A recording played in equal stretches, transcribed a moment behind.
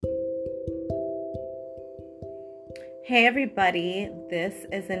Hey everybody, this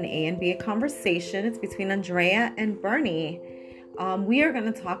is an A and B conversation. It's between Andrea and Bernie. We are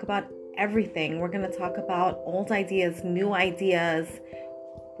going to talk about everything. We're going to talk about old ideas, new ideas,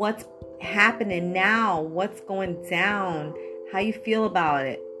 what's happening now, what's going down, how you feel about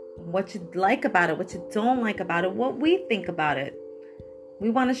it, what you like about it, what you don't like about it, what we think about it. We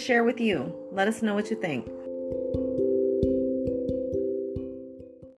want to share with you. Let us know what you think.